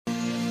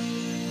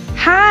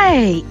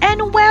Hi,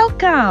 and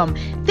welcome.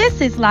 This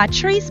is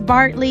Latrice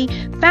Bartley,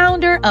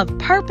 founder of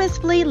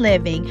Purposefully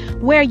Living,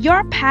 where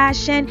your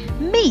passion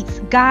meets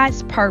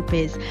God's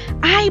purpose.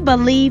 I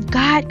believe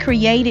God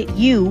created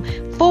you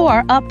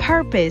for a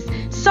purpose.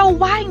 So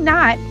why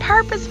not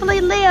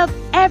purposefully live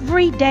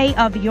every day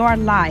of your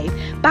life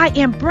by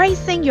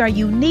embracing your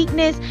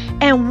uniqueness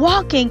and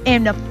walking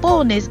in the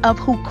fullness of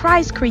who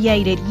Christ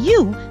created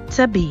you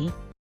to be?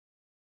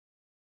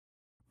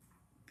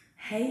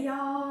 Hey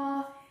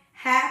y'all,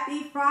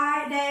 happy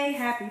Friday,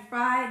 happy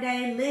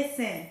Friday.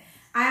 Listen,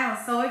 I am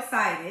so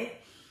excited.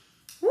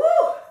 Woo,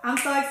 I'm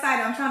so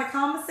excited. I'm trying to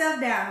calm myself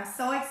down. I'm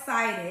so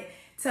excited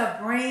to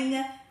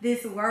bring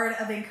this word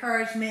of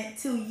encouragement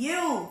to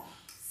you.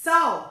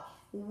 So,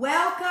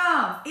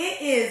 welcome.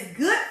 It is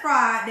Good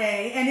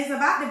Friday and it's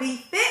about to be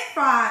Fit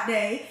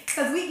Friday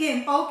because we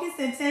getting focused,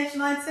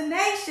 intentional, and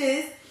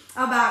tenacious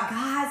about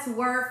God's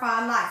word for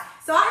our life.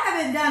 So I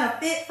haven't done a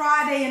Fit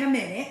Friday in a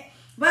minute.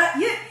 But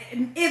if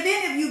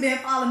any of you been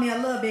following me a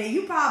little bit,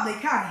 you probably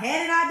kind of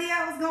had an idea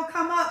I was going to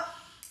come up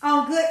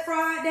on Good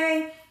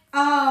Friday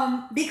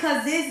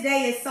because this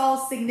day is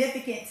so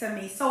significant to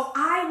me. So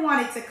I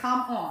wanted to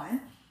come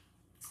on,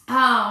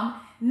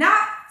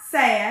 not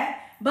sad,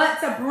 but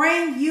to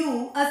bring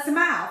you a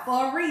smile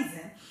for a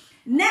reason.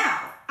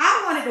 Now,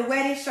 I wanted to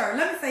wear this shirt.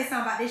 Let me say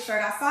something about this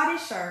shirt. I saw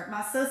this shirt.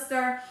 My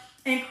sister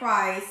in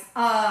Christ,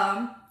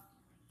 Val,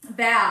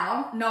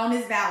 known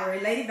as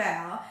Valerie, Lady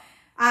Val,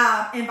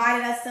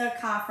 invited us to a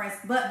conference.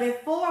 But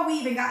before we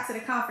even got to the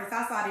conference,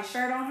 I saw this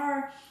shirt on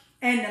her.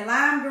 And the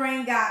lime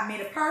green got me.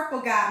 The purple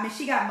got me.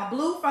 She got my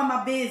blue from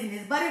my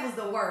business. But it was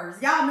the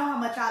words. Y'all know how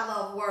much I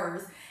love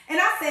words. And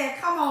I said,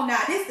 come on now.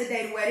 This is the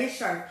day to wear this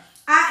shirt.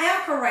 I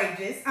am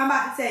courageous. I'm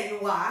about to tell you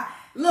why.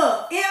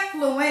 Look,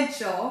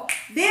 influential.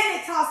 Then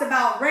it talks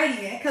about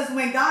radiant. Because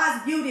when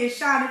God's beauty is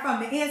shining from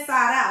the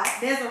inside out,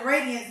 there's a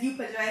radiance you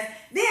possess.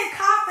 Then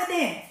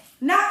confident.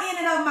 Not in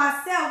and of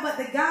myself, but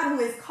the God who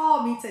has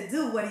called me to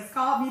do what he's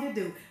called me to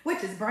do,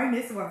 which is bring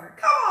this word.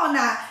 Come on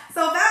now.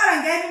 So Val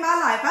done gave me my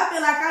life. I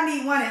feel like I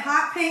need one in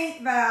hot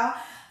pink, Val,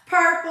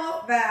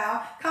 purple,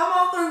 Val. Come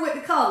on through with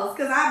the colors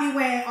because I be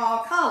wearing all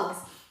colors.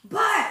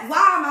 But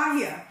why am I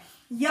here?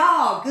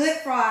 Y'all, Good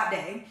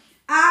Friday.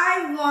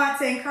 I want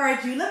to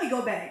encourage you. Let me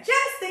go back.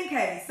 Just in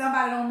case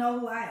somebody don't know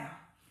who I am.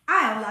 I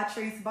am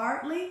Latrice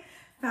Bartley,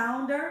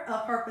 founder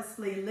of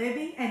Purposefully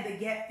Living and the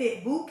Get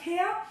Fit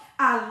Bootcamp.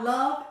 I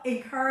love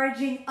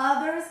encouraging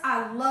others.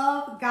 I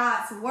love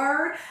God's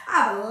word. I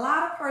have a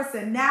lot of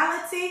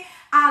personality.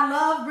 I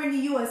love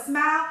bringing you a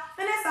smile.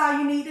 And that's all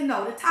you need to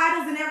know. The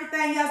titles and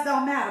everything else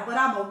don't matter. But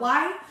I'm a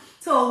wife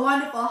to a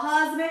wonderful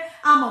husband.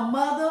 I'm a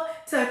mother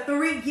to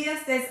 3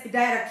 gifts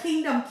that are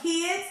kingdom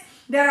kids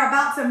that are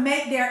about to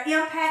make their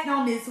impact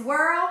on this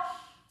world.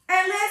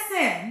 And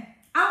listen,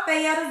 I'm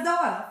Fayetta's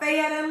daughter,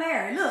 Fayetta and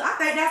Larry. Look, I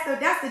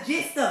think that's the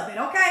gist of it,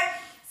 okay?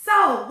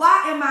 So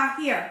why am I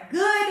here?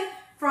 Good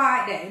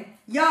Friday.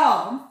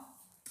 Y'all,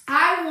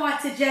 I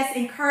want to just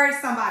encourage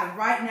somebody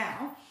right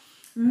now.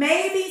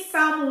 Maybe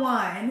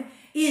someone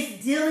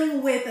is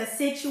dealing with a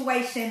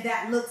situation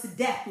that looks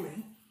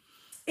deathly.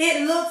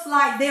 It looks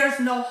like there's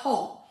no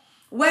hope.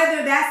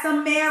 Whether that's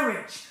a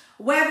marriage,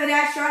 whether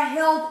that's your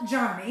health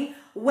journey,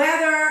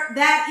 whether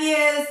that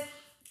is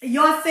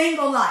your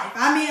single life.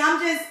 I mean, I'm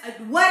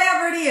just,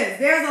 whatever it is,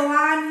 there's a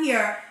line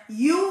here.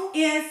 You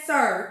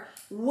insert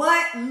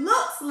what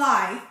looks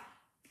like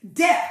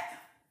death.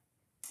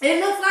 It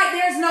looks like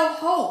there's no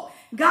hope.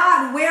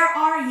 God, where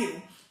are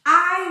you?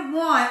 I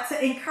want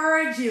to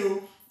encourage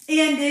you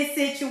in this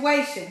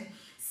situation.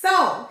 So,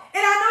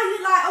 and I know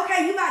you're like,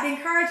 okay, you about to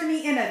encourage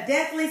me in a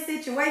deathly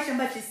situation,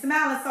 but you're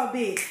smiling so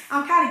big.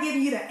 I'm kind of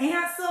giving you the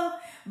answer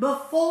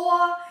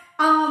before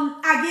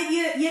I give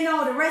you,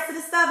 the rest of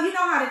the stuff. You know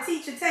how the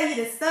teacher tell you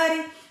to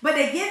study, but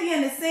they give you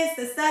in the sense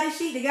the study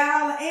sheet, they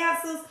got all the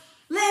answers.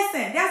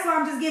 Listen, that's why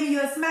I'm just giving you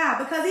a smile,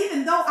 because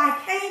even though I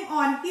came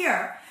on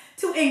here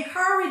to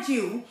encourage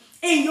you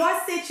in your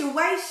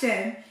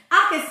situation,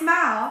 I can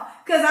smile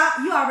because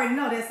you already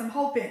know there's some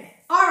hope in it.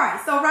 All right,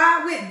 so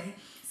ride with me.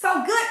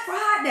 So Good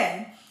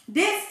Friday,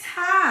 this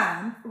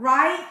time,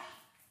 right,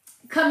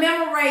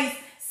 commemorates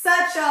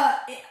such a,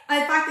 if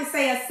I could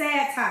say, a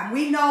sad time.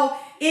 We know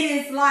it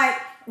is like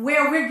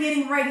where we're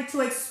getting ready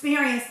to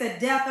experience the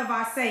death of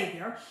our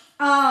Savior.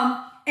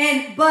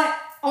 But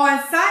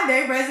on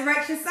Sunday,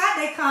 Resurrection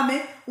Sunday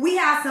coming, we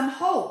have some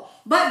hope.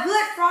 But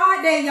Good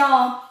Friday,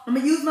 y'all, I'm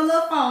going to use my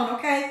little phone,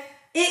 okay?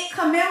 It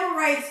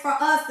commemorates for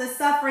us the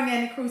suffering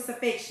and the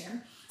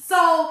crucifixion.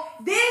 So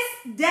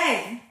this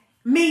day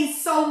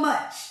means so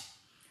much.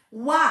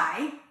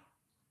 Why?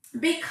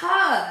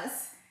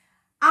 Because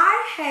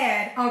I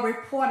had a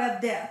report of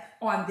death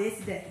on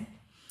this day.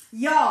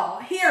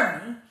 Y'all,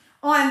 hear me.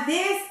 On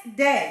this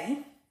day,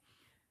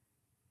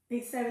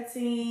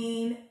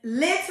 17,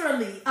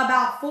 literally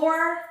about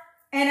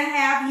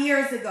 4.5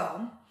 years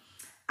ago,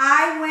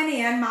 I went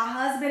in, my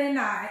husband and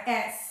I,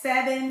 at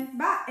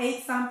about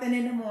 8 something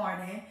in the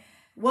morning,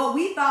 what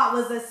we thought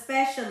was a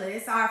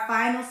specialist, our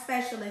final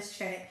specialist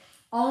check,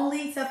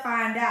 only to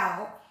find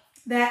out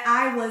that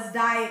I was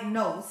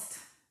diagnosed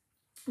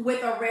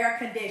with a rare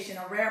condition,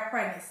 a rare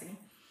pregnancy.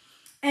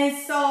 And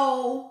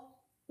so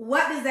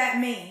what does that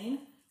mean?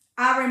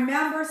 I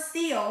remember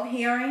still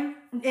hearing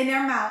in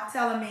their mouth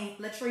telling me,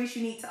 Latrice,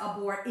 you need to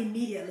abort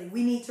immediately.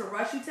 We need to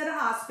rush you to the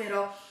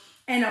hospital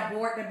and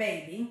abort the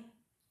baby.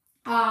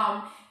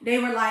 They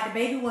were like, the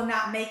baby will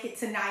not make it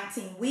to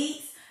 19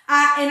 weeks.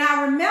 And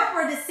I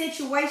remember the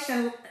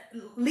situation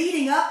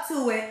leading up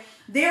to it.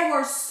 There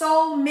were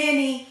so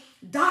many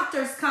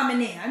doctors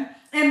coming in,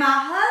 and my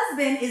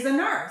husband is a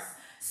nurse.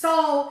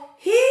 So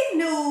he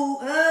knew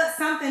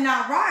something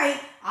not right.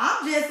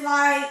 I'm just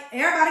like,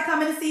 everybody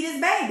coming to see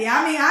this baby.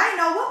 I mean, I didn't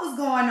know what was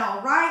going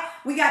on, right?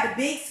 We got the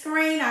big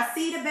screen. I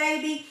see the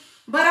baby.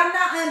 But I'm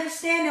not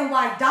understanding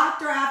why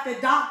doctor after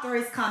doctor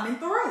is coming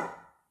through.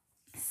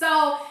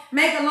 So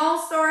make a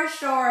long story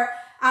short,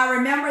 I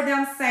remember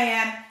them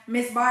saying,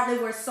 Miss Bartley,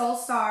 we're so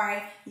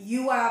sorry.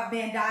 You have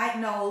been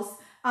diagnosed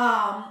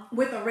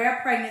with a rare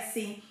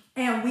pregnancy,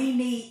 and we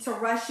need to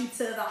rush you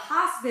to the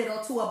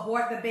hospital to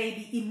abort the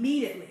baby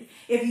immediately.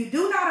 If you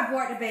do not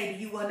abort the baby,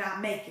 you will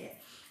not make it.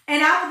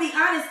 And I will be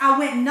honest, I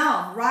went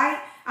numb, right?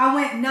 I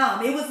went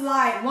numb. It was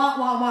like, wah,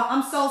 wah, wah.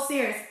 I'm so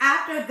serious.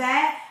 After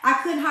that, I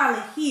couldn't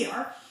hardly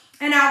hear.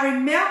 And I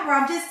remember,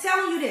 I'm just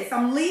telling you this,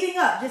 I'm leading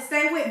up, just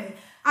stay with me.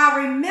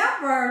 I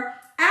remember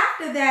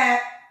after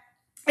that,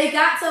 it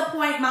got to a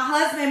point, my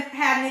husband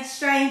had an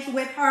exchange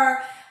with her,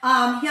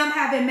 him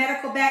having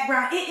medical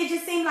background. It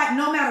just seemed like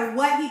no matter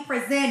what he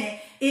presented,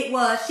 it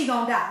was, she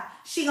gonna die.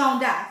 She gonna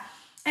die.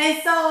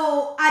 And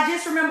so I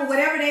just remember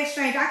whatever the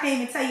exchange, I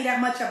can't even tell you that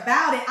much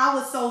about it. I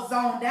was so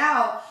zoned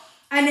out.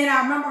 And then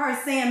I remember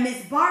her saying,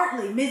 Miss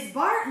Bartley, Miss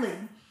Bartley.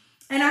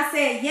 And I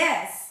said,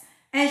 yes.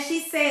 And she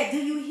said, do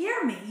you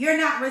hear me? You're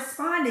not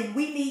responding.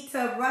 We need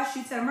to rush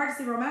you to the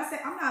emergency room. And I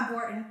said, I'm not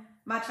aborting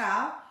my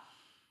child.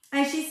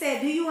 And she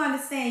said, do you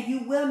understand?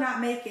 You will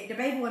not make it. The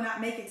baby will not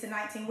make it to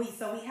 19 weeks.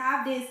 So we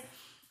have this,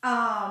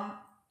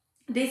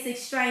 this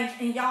exchange.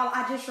 And y'all,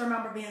 I just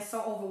remember being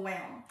so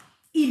overwhelmed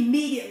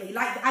immediately.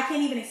 Like, I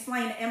can't even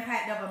explain the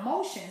impact of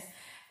emotions.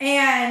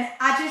 And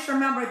I just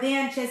remember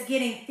then just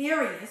getting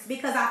furious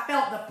because I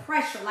felt the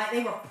pressure. Like,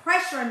 they were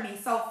pressuring me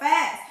so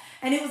fast.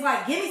 And it was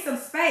like, give me some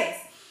space.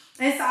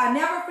 And so I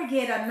never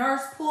forget, a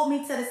nurse pulled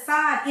me to the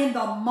side in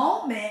the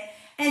moment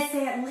and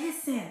said,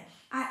 listen,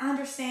 I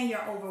understand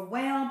you're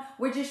overwhelmed.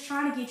 We're just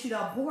trying to get you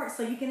to abort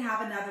so you can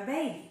have another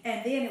baby.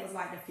 And then it was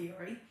like the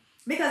fury.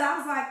 Because I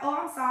was like, oh,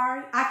 I'm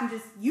sorry.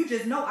 You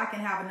just know I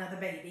can have another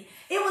baby.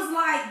 It was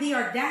like the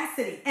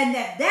audacity. And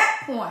at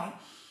that point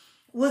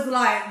was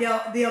like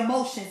the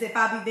emotions, if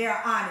I be very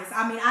honest.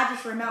 I mean, I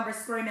just remember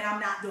screaming, I'm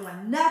not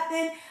doing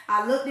nothing.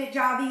 I looked at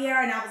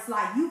Javier and I was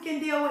like, you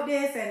can deal with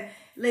this. And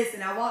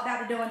listen, I walked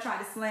out the door and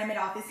tried to slam it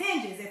off his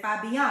hinges, if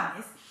I be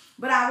honest.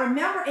 But I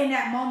remember in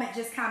that moment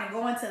just kind of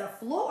going to the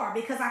floor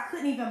because I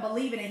couldn't even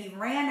believe it. And he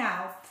ran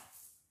out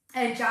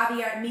and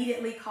Javier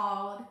immediately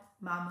called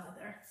my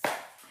mother.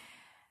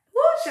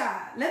 Woo,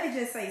 child. Let me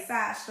just say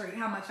side street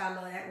how much I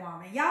love that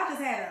woman. Y'all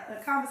just had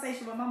a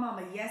conversation with my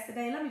mama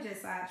yesterday. Let me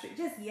just side street.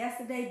 Just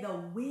yesterday, the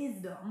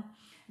wisdom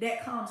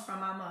that comes from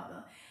my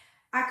mother.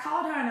 I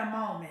called her in a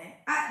moment.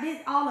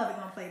 All of it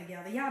gonna play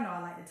together. Y'all know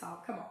I like to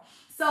talk. Come on.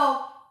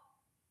 So,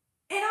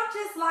 and I'm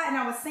just like, and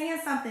I was saying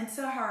something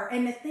to her,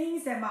 and the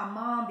things that my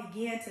mom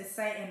began to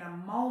say in a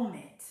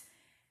moment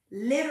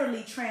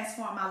literally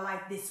transformed my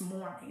life this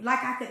morning.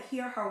 Like I could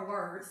hear her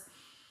words.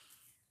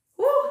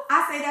 Woo,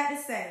 I say that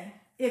to say,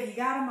 if you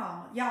got a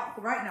mama, y'all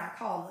right now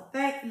call her.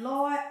 Thank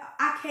Lord,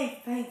 I can't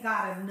thank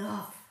God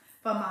enough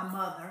for my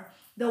mother.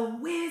 The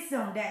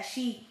wisdom that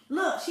she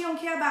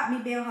don't care about me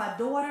being her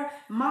daughter.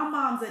 My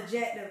mom's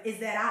objective is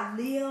that I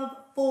live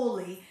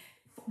fully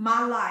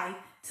my life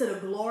to the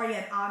glory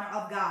and honor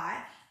of God.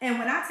 And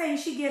when I tell you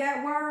she get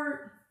that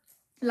word,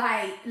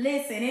 like,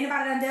 listen,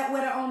 anybody done dealt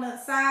with her on the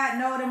side,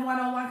 know them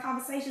one-on-one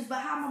conversations, but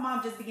how my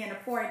mom just began to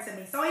pour into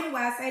me. So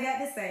anyway, I say that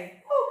to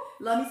say,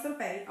 whoo, love me some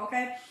faith,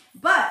 okay?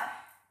 But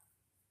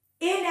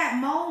in that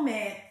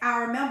moment,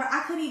 I remember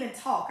I couldn't even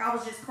talk. I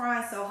was just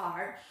crying so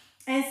hard.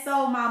 And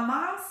so my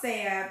mom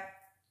said,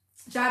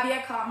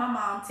 Javier called my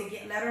mom to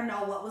let her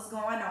know what was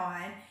going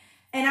on.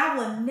 And I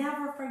will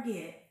never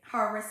forget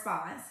her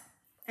response.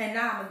 And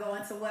now I'm going to go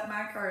into what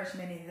my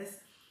encouragement is.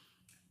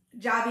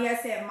 Javier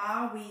said,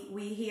 Mom,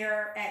 we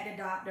here at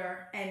the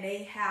doctor, and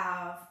they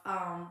have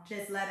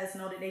just let us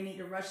know that they need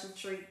to rush the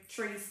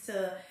trees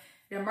to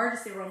the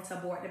emergency room to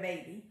abort the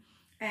baby.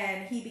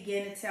 And he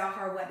began to tell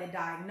her what the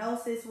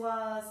diagnosis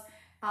was.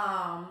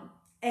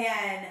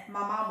 And my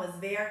mom was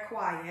very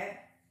quiet.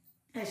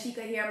 And she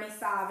could hear me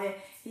sobbing.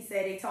 He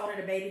said they told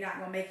her the baby not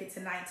going to make it to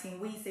 19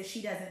 weeks. If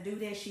she doesn't do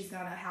this, she's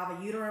going to have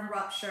a uterine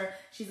rupture.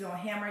 She's going to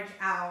hemorrhage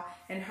out.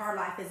 And her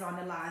life is on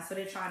the line. So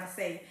they're trying to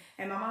save.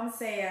 And my mom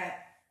said,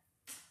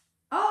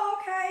 oh,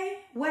 okay.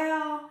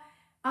 Well,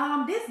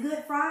 this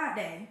Good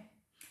Friday.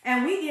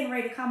 And we getting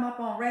ready to come up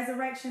on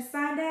Resurrection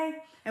Sunday.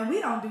 And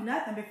we don't do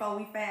nothing before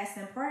we fast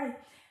and pray.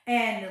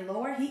 And the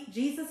Lord,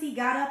 Jesus, he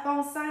got up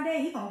on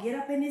Sunday. He gonna get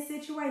up in this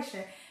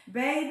situation.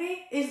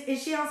 Baby,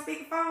 is she on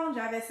speakerphone?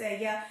 Javette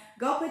said, yeah.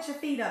 Go put your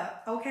feet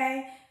up,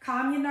 okay?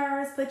 Calm your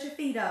nerves, put your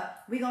feet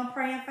up. We gonna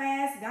pray and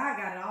fast. God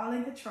got it all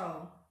in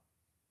control.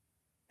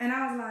 And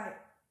I was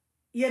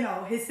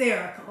like,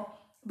 hysterical.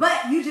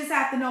 But you just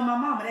have to know my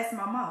mama. That's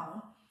my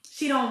mama.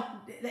 She don't,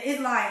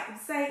 it's like,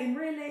 Satan,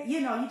 really?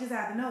 You just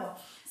have to know her.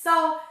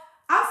 So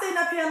I'm sitting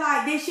up here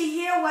like, did she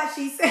hear what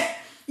she said?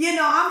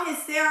 I'm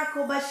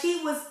hysterical, but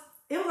it was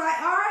like,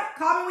 all right,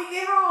 call me when you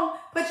get home.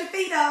 Put your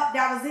feet up.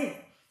 That was it.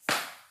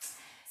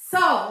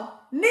 So,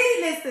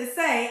 needless to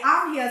say,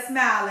 I'm here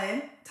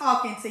smiling,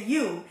 talking to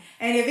you.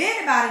 And if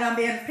anybody done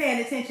been paying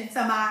attention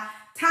to my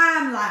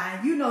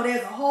timeline,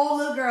 there's a whole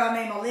little girl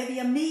named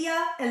Olivia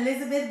Mia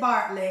Elizabeth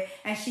Bartley,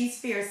 and she's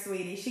fierce,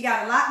 sweetie. She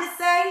got a lot to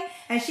say,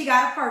 and she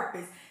got a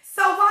purpose.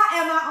 So why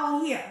am I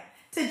on here?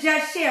 To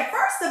just share.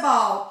 First of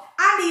all,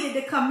 I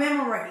needed to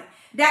commemorate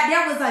that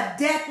there was a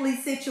deathly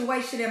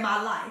situation in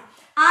my life.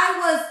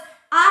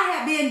 I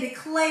had been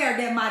declared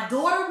that my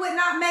daughter would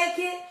not make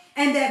it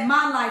and that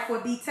my life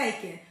would be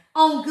taken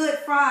on Good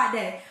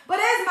Friday. But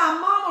as my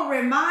mama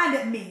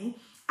reminded me,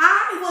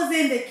 I was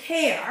in the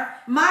care.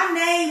 My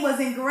name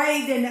was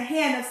engraved in the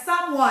hand of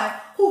someone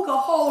who could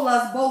hold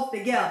us both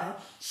together.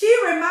 She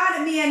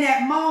reminded me in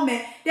that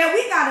moment that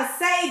we got a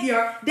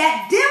Savior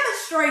that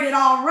demonstrated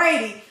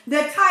already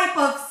the type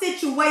of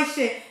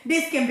situation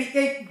this can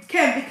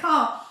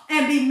become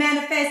and be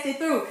manifested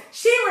through.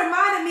 She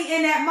reminded me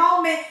in that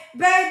moment,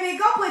 baby,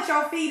 go put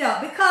your feet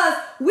up, because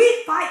we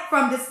fight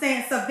from the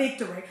stance of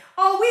victory.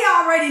 Oh, we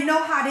already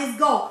know how this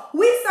goes.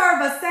 We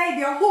serve a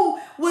Savior who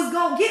was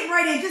going to get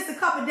ready in just a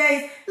couple of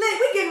days. Look,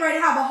 we're getting ready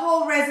to have a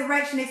whole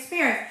resurrection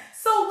experience.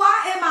 So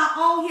why am I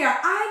on here?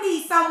 I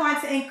need someone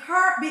to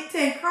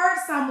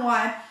encourage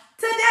someone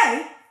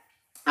today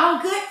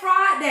on Good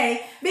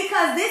Friday,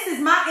 because this is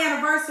my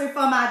anniversary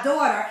for my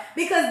daughter.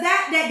 Because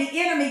that the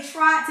enemy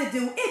tried to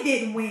do, it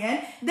didn't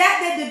win.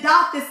 That the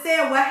doctor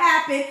said would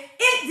happen,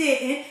 it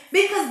didn't,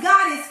 because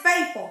God is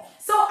faithful.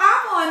 So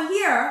I'm on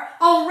here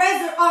on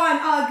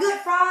Good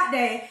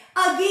Friday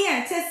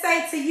again to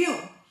say to you,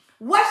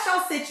 what's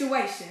your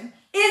situation?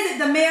 Is it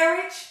the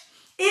marriage?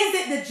 Is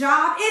it the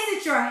job? Is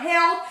it your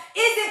health?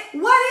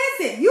 What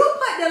is it? You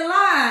put the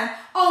line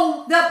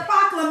on the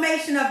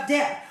proclamation of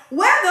death.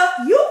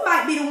 Whether you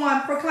might be the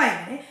one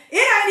proclaiming it, it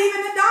ain't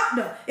even the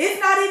doctor. It's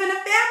not even a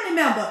family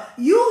member.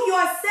 You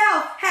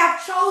yourself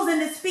have chosen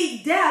to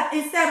speak death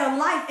instead of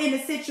life in the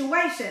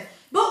situation.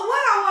 But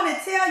what I want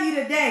to tell you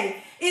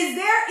today is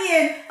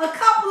in a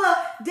couple of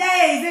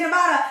days, in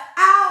about an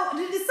hour,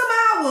 some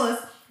hours,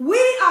 we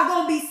are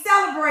going to be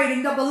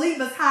celebrating the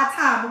believers' high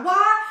time.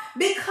 Why?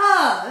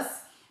 Because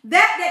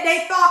that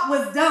they thought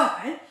was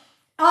done,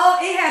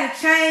 it had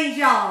to change,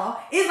 y'all.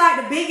 It's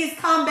like the biggest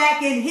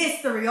comeback in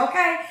history,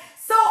 okay?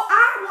 So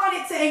I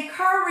wanted to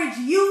encourage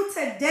you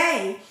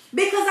today,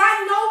 because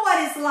I know what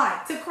it's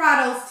like to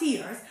cry those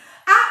tears.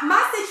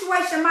 My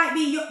situation might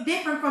be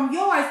different from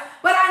yours,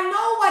 but I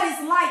know what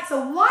it's like to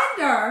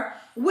wonder,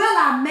 will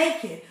I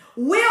make it?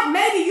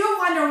 Maybe you're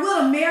wondering,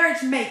 will a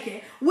marriage make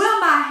it? Will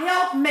my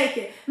health make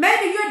it?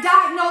 Maybe you're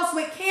diagnosed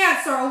with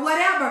cancer or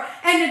whatever,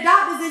 and the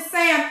doctors is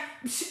saying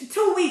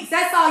 2 weeks,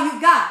 that's all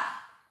you got.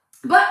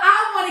 But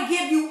I want to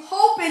give you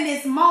hope in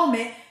this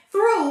moment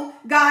through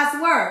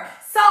God's word.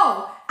 So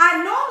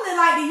I normally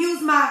like to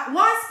use my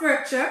one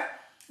scripture,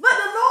 but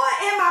the Lord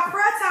in my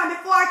prayer time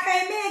before I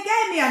came in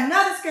gave me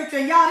another scripture.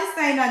 And y'all, this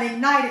thing done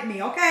ignited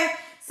me, okay?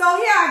 So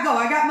here I go.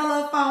 I got my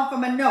little phone for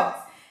my notes.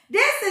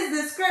 This is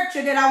the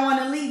scripture that I want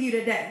to leave you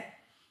today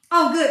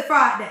on Good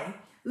Friday.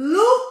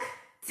 Luke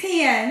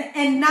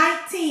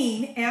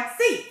 10:19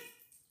 FC.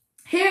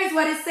 Here's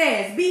what it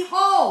says.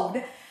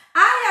 Behold,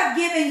 I have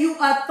given you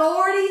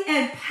authority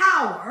and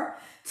power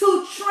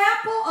to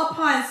trample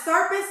upon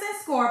serpents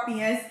and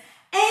scorpions,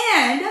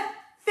 and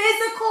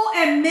physical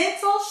and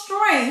mental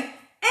strength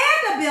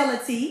and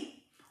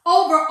ability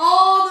over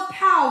all the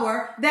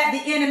power that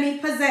the enemy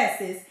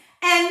possesses,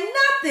 and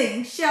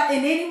nothing shall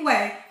in any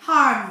way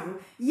harm you.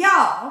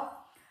 Y'all,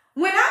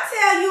 when I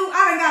tell you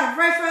I done got a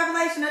fresh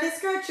revelation of this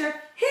scripture,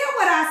 hear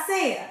what I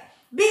said.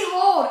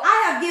 Behold,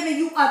 I have given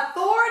you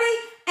authority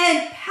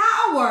and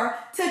power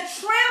to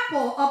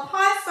trample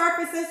upon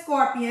serpents and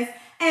scorpions,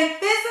 and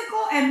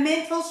physical and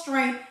mental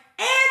strength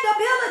and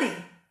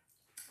ability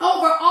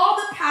over all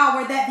the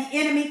power that the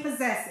enemy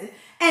possesses,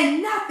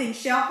 and nothing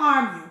shall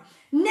harm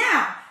you.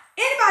 Now,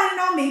 anybody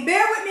know me?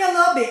 Bear with me a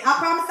little bit. I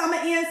promise I'm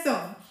going to end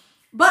soon.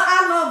 But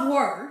I love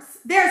words.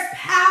 There's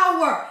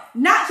power,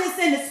 not just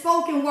in the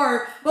spoken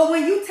word, but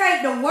when you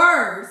take the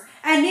words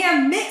and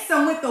then mix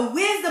them with the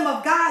wisdom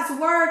of God's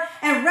word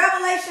and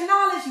revelation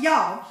knowledge,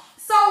 y'all.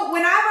 So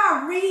whenever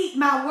I read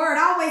my word,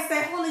 I always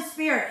say, Holy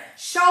Spirit,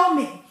 show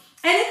me.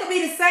 And it could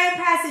be the same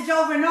passage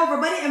over and over,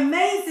 but it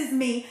amazes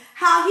me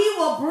how he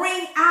will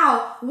bring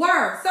out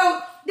words.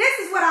 So this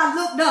is what I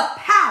looked up,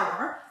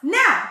 power.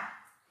 Now,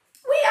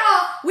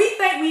 we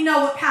think we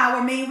know what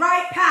power means,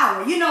 right?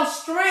 Power,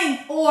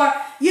 strength, or,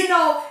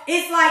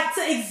 it's like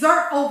to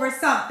exert over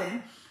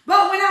something. But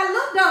But when I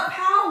looked up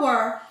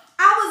power,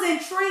 I was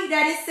intrigued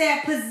that it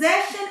said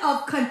possession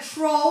of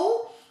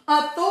control,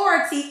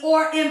 authority,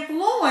 or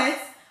influence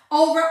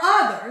over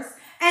others.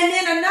 And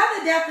then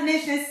another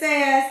definition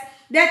says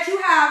that you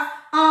have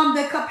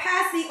the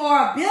capacity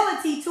or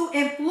ability to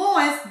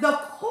influence the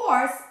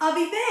course of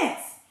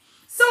events.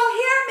 So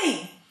hear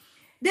me.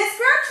 The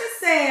scripture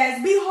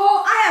says,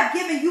 behold, I have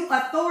given you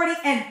authority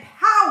and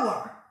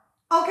power.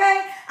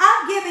 Okay?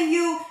 I've given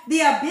you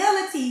the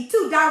ability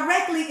to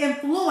directly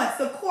influence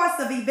the course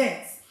of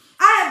events.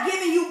 I have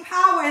given you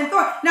power and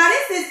authority. Now,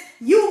 this is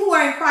you who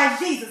are in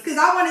Christ Jesus, because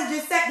I want to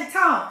just set the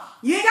tone.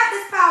 You ain't got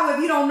this power if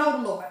you don't know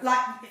the Lord. Like,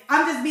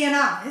 I'm just being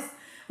honest.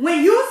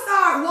 When you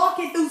start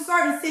walking through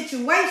certain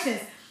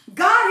situations,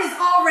 God has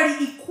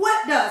already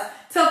equipped us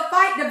to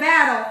fight the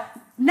battle,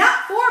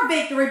 not for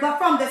victory, but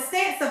from the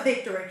stance of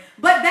victory.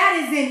 But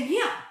that is in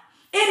Him.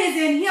 It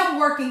is in Him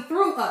working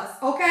through us,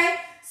 okay?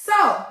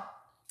 So,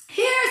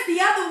 here's the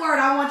other word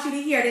I want you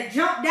to hear that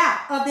jumped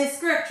out of this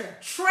scripture.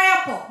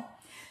 Trample.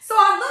 So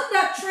I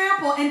looked up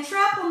trample, and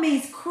trample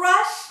means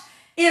crush,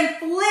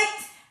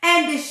 inflict,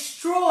 and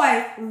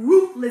destroy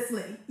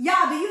ruthlessly.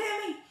 Y'all, do you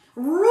hear me?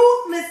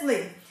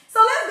 Ruthlessly. So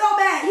let's go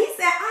back. He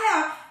said,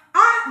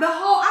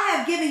 behold, I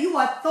have given you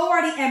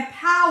authority and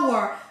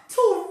power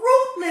to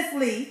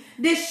ruthlessly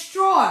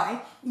destroy,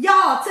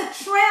 y'all, to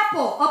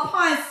trample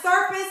upon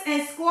serpents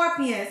and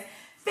scorpions,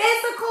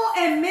 physical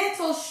and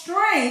mental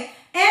strength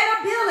and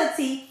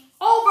ability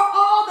over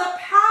all the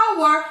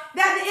power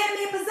that the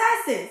enemy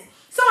possesses.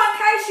 So in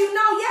case you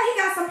know, yeah, he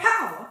got some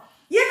power.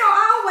 You know,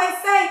 I always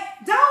say,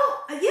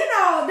 don't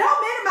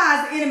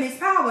minimize the enemy's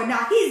power.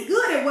 Now, he's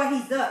good at what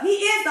he's done. He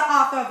is the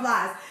author of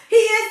lies. He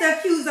is the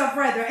accuser of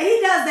brethren, and he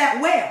does that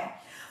well.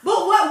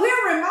 But what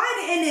we're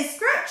reminded in this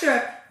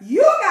scripture,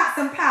 you got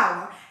some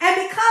power. And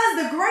because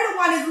the greater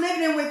one is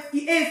living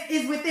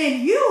is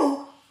within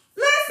you,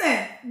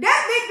 listen, that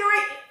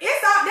victory,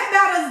 that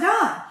battle is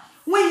done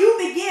when you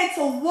begin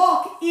to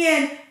walk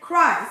in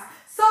Christ.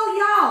 So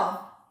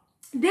y'all,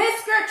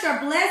 this scripture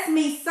blessed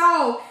me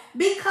so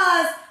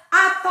because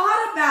I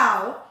thought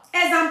about,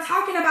 as I'm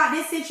talking about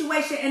this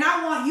situation, and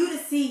I want you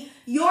to see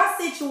your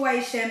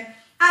situation.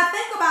 I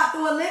think about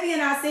through Olivia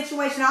and our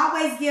situation, I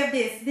always give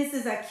this. This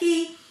is a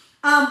key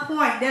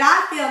point that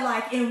I feel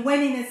like in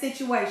winning a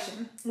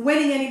situation,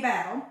 winning any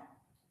battle,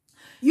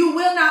 you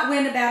will not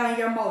win the battle in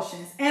your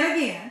emotions. And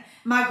again,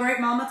 my great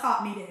mama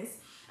taught me this.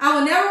 I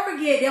will never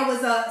forget, there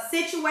was a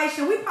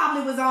situation, we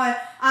probably was on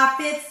our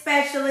fifth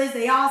specialist.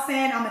 They all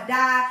saying, I'm going to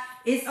die,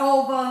 it's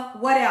over,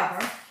 whatever.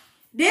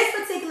 This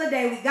particular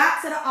day, we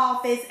got to the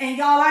office, and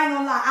y'all, I ain't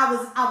gonna lie,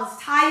 I was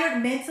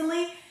tired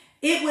mentally.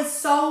 It was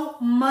so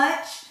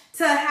much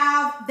to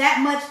have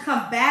that much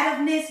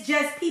combativeness,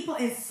 just people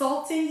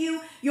insulting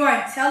you, your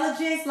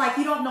intelligence, like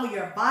you don't know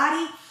your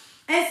body.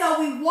 And so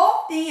we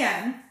walked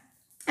in,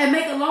 and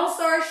make a long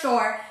story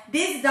short,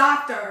 this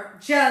doctor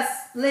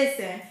just,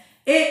 listen,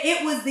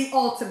 it was the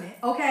ultimate,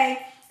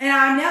 okay? And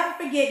I'll never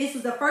forget, this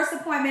was the first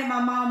appointment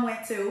my mom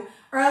went to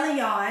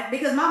early on,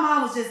 because my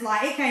mom was just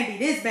like, it can't be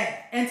this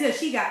bad until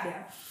she got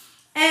there.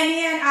 And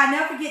then I'll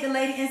never forget, the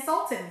lady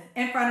insulted me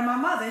in front of my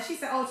mother. And she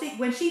said,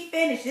 when she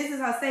finished, this is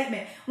her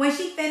statement, when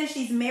she finished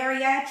these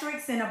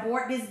bariatrics and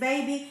abort this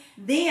baby,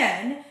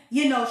 then,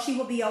 you know, she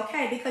will be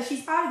okay, because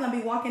she's probably going to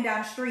be walking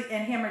down the street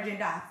and hemorrhage and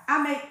die.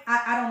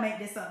 I don't make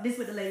this up. This is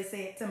what the lady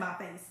said to my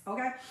face,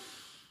 okay?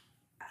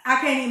 I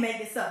can't even make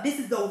this up. This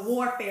is the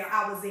warfare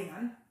I was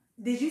in.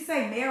 Did you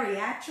say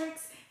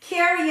bariatrics?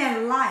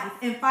 Carrying life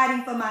and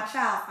fighting for my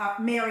child are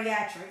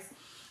bariatrics.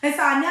 And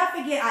so I never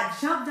forget, I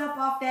jumped up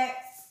off that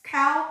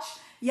couch,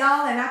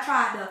 y'all, and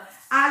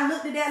I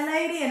looked at that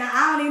lady, and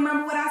I don't even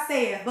remember what I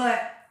said,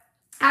 but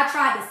I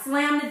tried to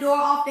slam the door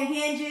off the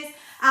hinges.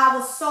 I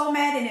was so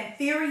mad and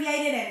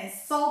infuriated and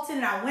insulted,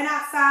 and I went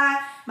outside.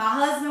 My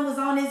husband was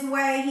on his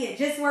way. He had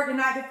just worked the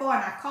night before,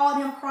 and I called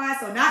him crying,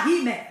 so now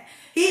he mad.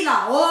 He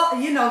like, oh,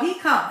 you know, he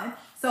coming.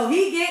 So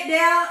he get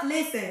there,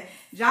 listen,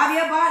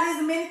 Javier Bartlett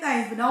is many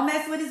things, but don't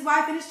mess with his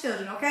wife and his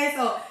children, okay?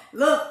 So,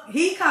 look,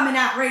 he coming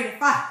out ready to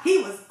fight. He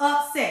was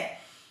upset.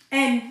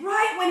 And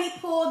right when he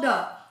pulled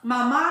up,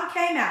 my mom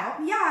came out.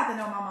 Y'all have to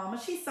know my mama.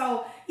 She's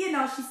so, you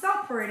know, she's so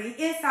pretty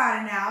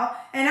inside and out.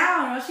 And I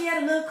don't know, she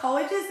had a little coat.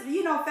 It just,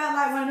 you know, felt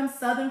like one of them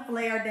Southern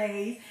Flair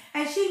days.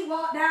 And she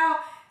walked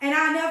out, and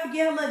I'll never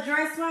forget her little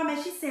dress from,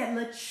 and she said,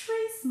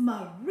 Latrice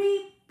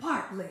Marie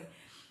Bartlett.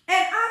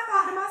 And I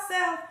thought to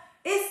myself,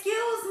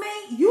 excuse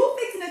me, you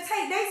fixing to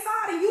take their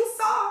side, and you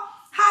saw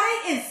how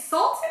they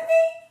insulted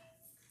me?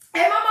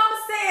 And my mama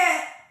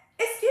said,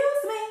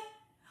 excuse me,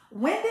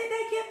 when did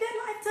they give their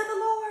life to the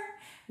Lord?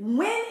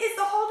 When is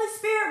the Holy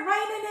Spirit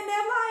reigning in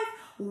their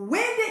life?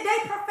 When did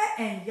they perfect?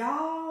 And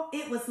y'all,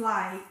 it was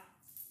like,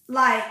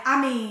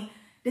 I mean,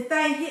 the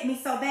thing hit me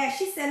so bad.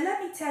 She said, let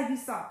me tell you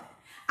something.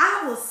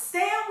 I will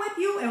stand with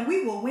you, and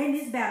we will win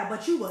this battle,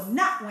 but you will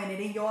not win it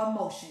in your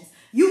emotions.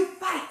 You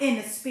fight in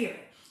the spirit.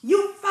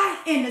 You fight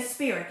in the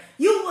spirit.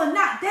 You will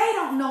not. They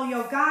don't know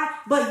your God,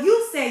 but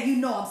you say you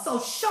know him. So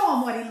show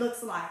them what he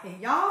looks like.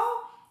 And y'all,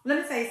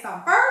 Let me tell you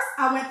something. First,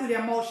 I went through the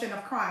emotion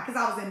of crying because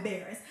I was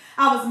embarrassed.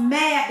 I was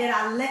mad that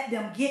I let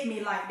them get me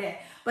like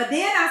that. But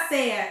then I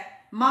said,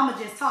 Mama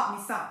just taught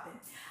me something.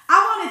 I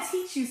want to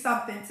teach you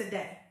something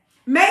today.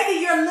 Maybe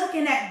you're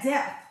looking at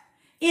death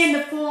in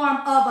the form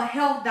of a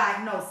health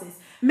diagnosis.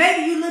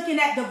 Maybe you're looking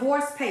at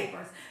divorce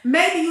papers.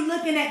 Maybe you're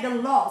looking at the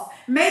loss.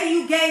 Maybe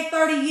you gave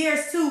 30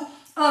 years to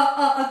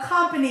a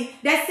company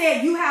that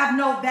said you have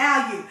no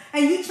value,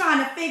 and you're trying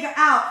to figure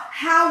out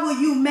how will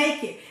you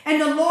make it.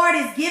 And the Lord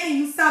is giving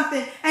you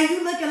something, and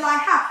you're looking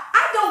like, how?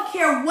 I don't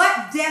care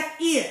what death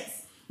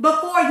is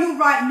before you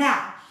right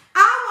now.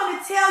 I want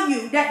to tell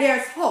you that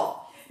there's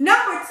hope.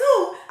 Number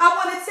two, I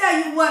want to tell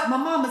you what my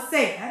mama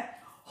said.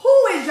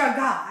 Who is your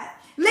God?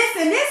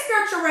 Listen, this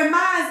scripture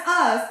reminds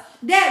us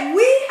that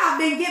we have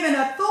been given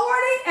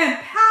authority and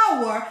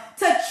power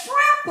to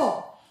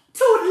trample,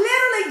 to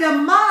literally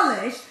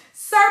demolish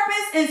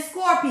serpents and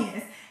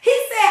scorpions. He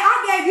said, I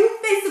gave you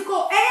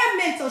physical and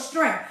mental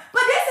strength.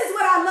 But this is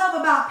what I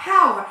love about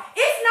power.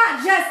 It's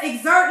not just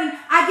exerting,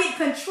 I get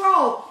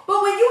control.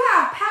 But when you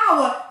have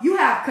power, you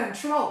have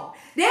control.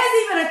 There's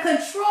even a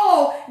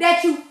control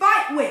that you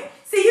fight with.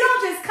 See, you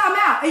don't just come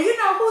out. And you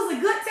know who's a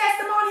good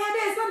testimony of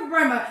this? Let me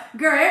bring my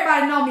girl.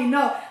 Everybody know me.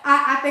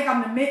 I think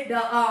I'm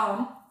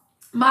the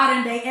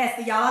modern day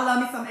Esther, y'all. I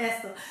love me some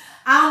Esther.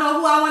 I don't know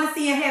who I want to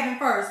see in heaven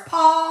first.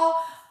 Paul,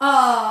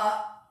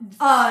 I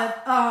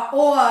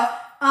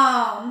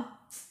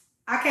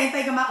can't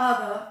think of my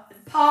other.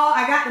 Paul,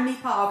 I got to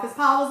meet Paul because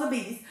Paul was a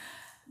beast.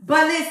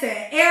 But listen,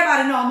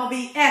 everybody know I'm going to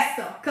be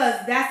Esther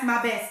because that's my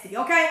bestie,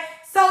 okay?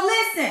 So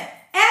listen,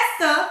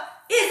 Esther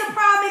is a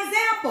prime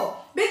example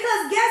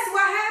because guess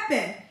what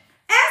happened?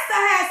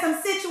 Esther had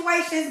some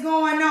situations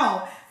going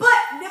on. But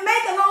to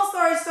make a long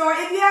story short,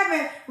 if you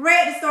haven't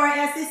read the story,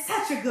 Esther, it's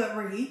such a good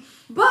read.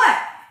 But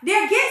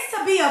there gets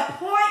to be a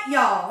point,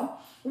 y'all,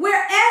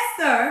 where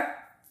Esther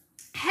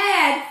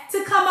had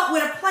to come up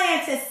with a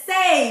plan to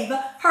save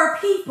her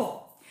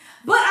people.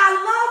 But I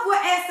love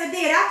what Esther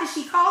did after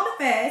she called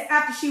the fast,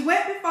 after she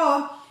went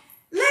before.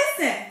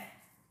 Listen,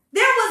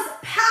 there was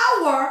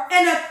power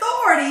and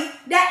authority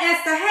that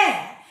Esther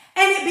had.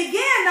 And it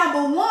began,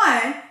 number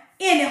one,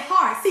 in the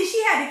heart. See,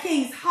 she had the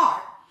king's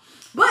heart.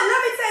 But let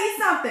me tell you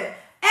something.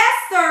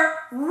 Esther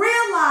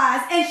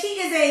realized, and she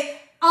is a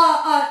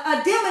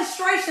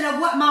demonstration of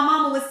what my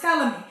mama was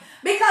telling me.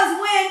 Because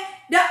when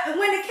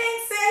the king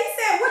said, he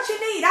said, what you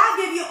need? I'll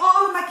give you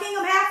all of my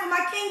kingdom, half of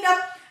my kingdom.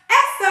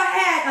 Esther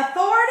had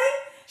authority.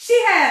 She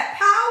had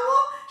power.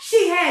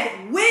 She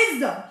had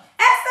wisdom.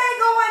 Esther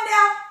ain't going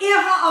down in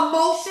her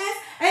emotions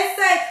and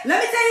say, let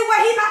me tell you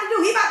what he about to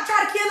do. He about to try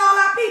to kill all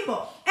our people.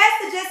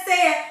 Esther just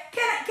said,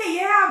 can you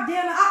have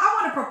dinner? I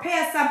want to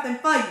prepare something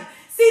for you.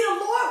 See, the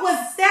Lord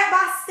was step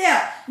by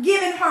step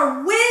giving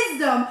her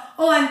wisdom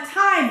on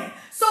timing.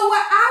 So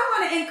what I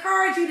want to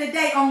encourage you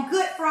today on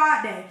Good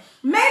Friday,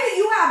 maybe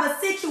you have a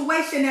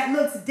situation that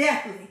looks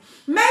deathly.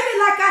 Maybe,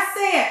 like I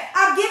said,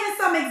 I've given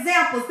some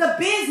examples. The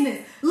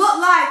business look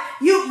like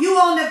you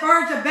on the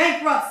verge of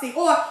bankruptcy,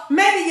 or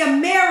maybe your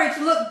marriage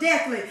look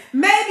deathly.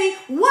 Maybe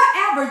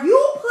whatever, you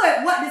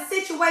put what the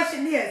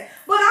situation is.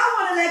 But I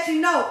want to let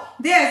you know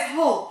there's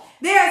hope.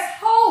 There's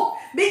hope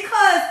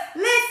because,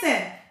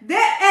 listen,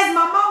 that as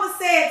my mama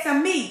said to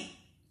me,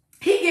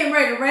 he getting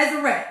ready to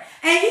resurrect.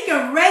 And he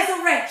can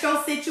resurrect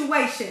your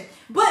situation.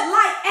 But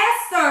like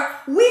Esther,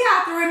 we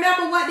have to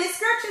remember what this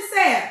scripture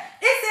said.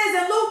 It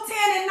says in Luke 10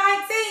 and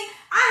 19,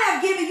 I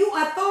have given you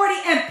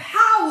authority and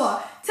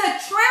power to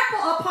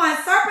trample upon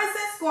serpents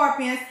and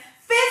scorpions,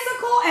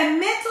 physical and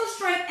mental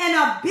strength and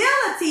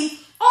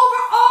ability over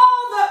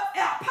all the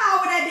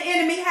power that the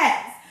enemy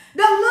has.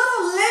 The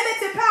little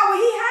limited power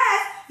he has,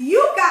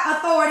 you got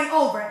authority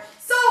over it.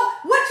 So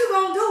what you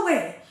gonna do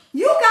with it?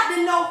 You got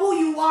to know who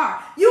you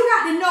are. You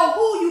got to know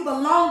who you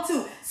belong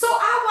to. So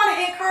I want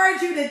to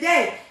encourage you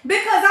today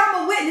because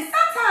I'm a witness.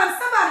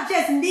 Sometimes somebody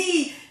just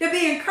need to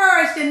be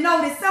encouraged and know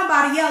that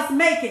somebody else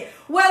make it.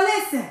 Well,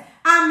 listen,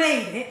 I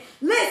made it.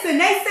 Listen,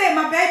 they said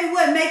my baby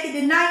wouldn't make it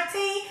to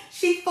 19.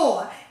 She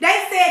 4.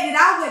 They said that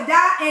I would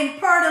die and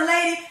per the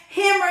lady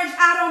hemorrhage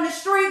out on the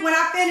street when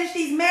I finish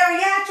these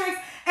bariatrics.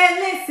 And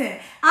listen,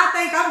 I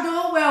think I'm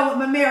doing well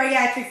with my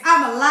bariatrics.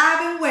 I'm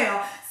alive and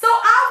well. So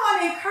I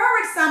want to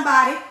encourage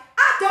somebody.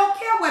 I don't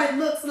care what it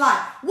looks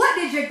like. What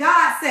did your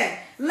God say?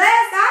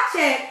 Last I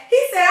checked, he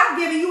said, I'm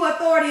giving you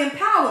authority and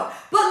power.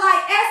 But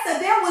like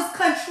Esther, there was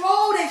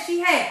control that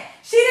she had.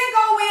 She didn't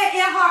go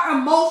in her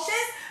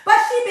emotions,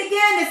 but she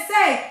began to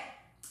say,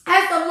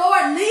 as the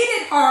Lord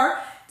leaded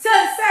her to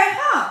say,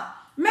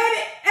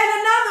 maybe in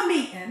another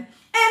meeting,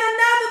 and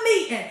another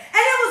meeting. And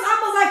it was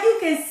almost like you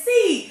can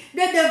see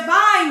the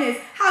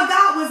divineness, how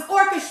God was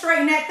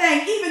orchestrating that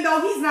thing, even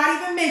though he's not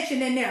even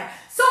mentioned in there.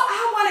 So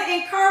I want to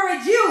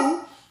encourage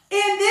you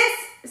in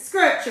this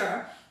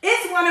scripture.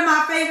 It's one of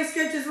my favorite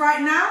scriptures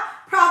right now.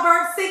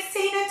 Proverbs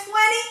 16 and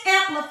 20,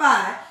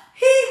 Amplified.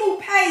 He who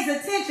pays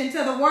attention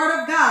to the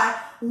word of God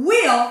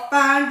will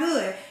find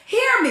good.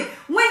 Hear me.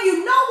 When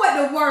you know what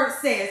the word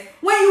says,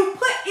 when you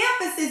put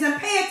emphasis and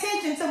pay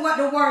attention to what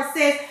the word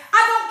says,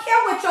 I don't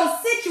care what your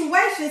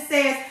situation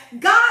says,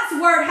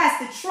 God's word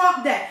has to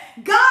trump that.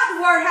 God's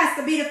word has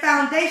to be the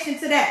foundation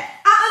to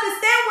that. I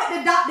understand what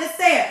the doctor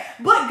said,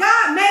 but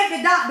God made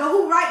the doctor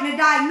who writing the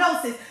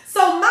diagnosis.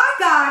 So my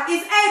God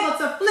is able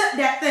to flip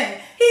that thing.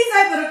 He's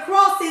able to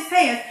cross his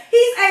hands.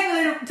 He's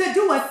able to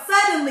do it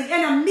suddenly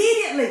and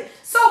immediately.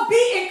 So be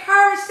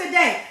encouraged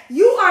today.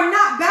 You are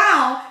not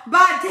bound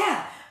by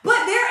death,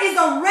 but there is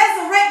a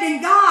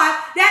resurrecting God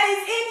that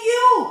is in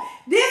you.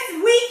 This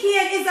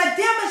weekend is a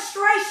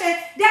demonstration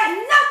that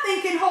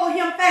nothing can hold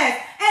him fast.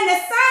 And the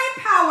same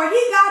power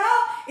he got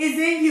up is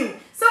in you.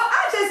 So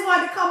I just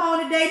wanted to come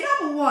on today.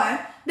 Number one,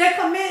 that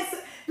commence,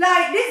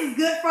 like, this is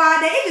Good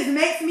Friday. It just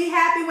makes me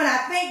happy when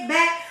I think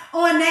back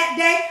on that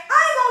day. I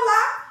ain't gonna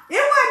lie.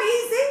 It wasn't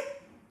easy.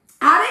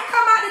 I didn't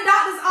come out the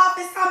doctor's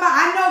office talking about,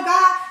 I know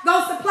God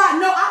gonna supply.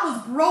 No, I was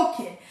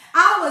broken.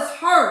 I was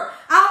hurt.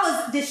 I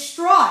was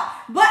distraught.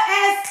 But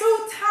as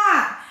through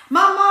time,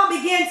 my mom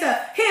began to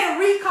hit a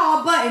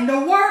recall button.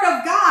 The word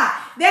of God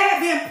that had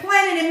been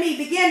planted in me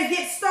began to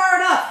get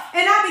stirred up.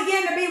 And I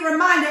began to be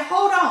reminded,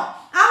 hold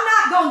on. I'm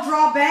not going to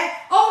draw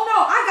back. Oh,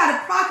 no, I got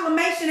a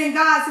proclamation in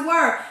God's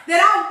word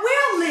that I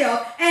will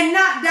live and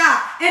not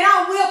die. And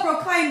I will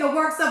proclaim the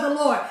works of the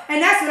Lord. And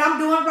that's what I'm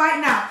doing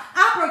right now.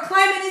 I'm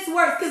proclaiming his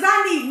works because I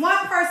need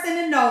one person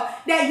to know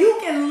that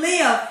you can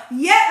live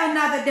yet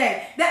another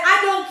day. That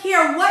I don't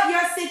care what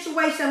your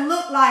situation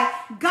look like.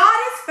 God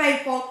is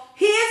faithful.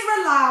 He is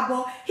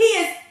reliable. He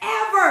is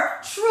ever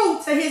true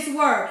to his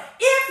word.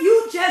 If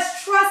you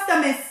just trust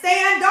him and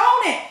stand on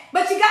it.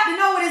 But you got to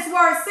know what his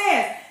word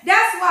says.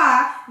 That's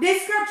why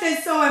this scripture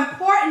is so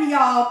important,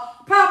 y'all.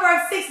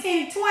 Proverbs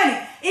 16:20.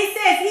 It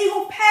says, he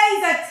who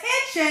pays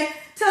attention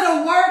to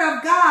the word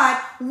of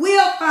God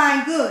will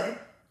find good.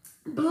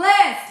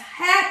 Blessed,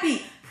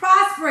 happy,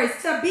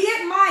 prosperous, to be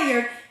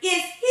admired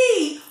is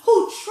he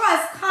who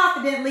trusts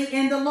confidently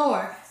in the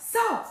Lord.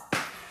 So,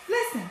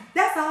 listen,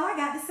 that's all I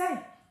got to say.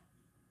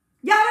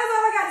 Y'all, that's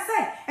all I got to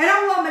say. And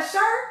I wore my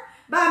shirt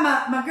by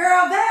my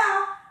girl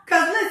Val.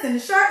 Because listen, the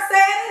shirt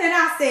said it and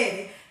I said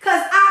it.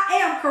 Because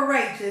I am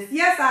courageous.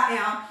 Yes, I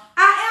am.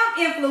 I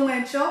am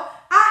influential.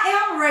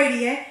 I am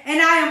radiant.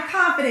 And I am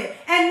confident.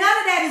 And none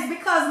of that is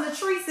because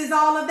Latrice is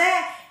all of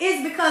that.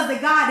 It's because the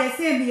God that's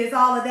in me is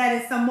all of that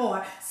and some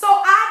more. So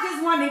I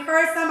just want to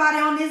encourage somebody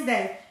on this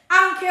day. I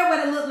don't care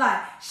what it look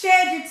like.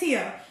 Shed your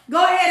tear.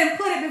 Go ahead and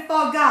put it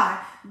before God.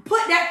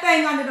 Put that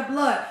thing under the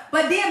blood.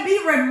 But then be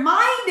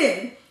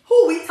reminded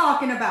who we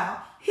talking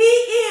about. He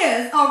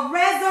is a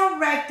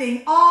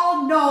resurrecting,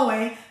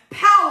 all-knowing,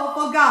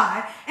 powerful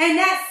God. And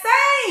that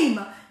same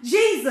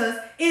Jesus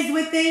is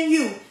within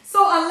you.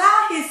 So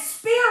allow his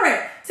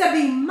spirit to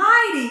be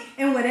mighty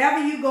in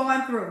whatever you're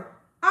going through.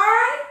 All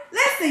right?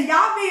 Listen,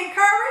 y'all be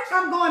encouraged.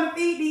 I'm going to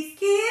feed these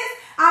kids.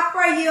 I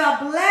pray you are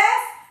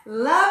blessed.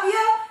 Love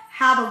you.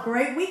 Have a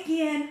great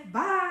weekend.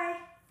 Bye.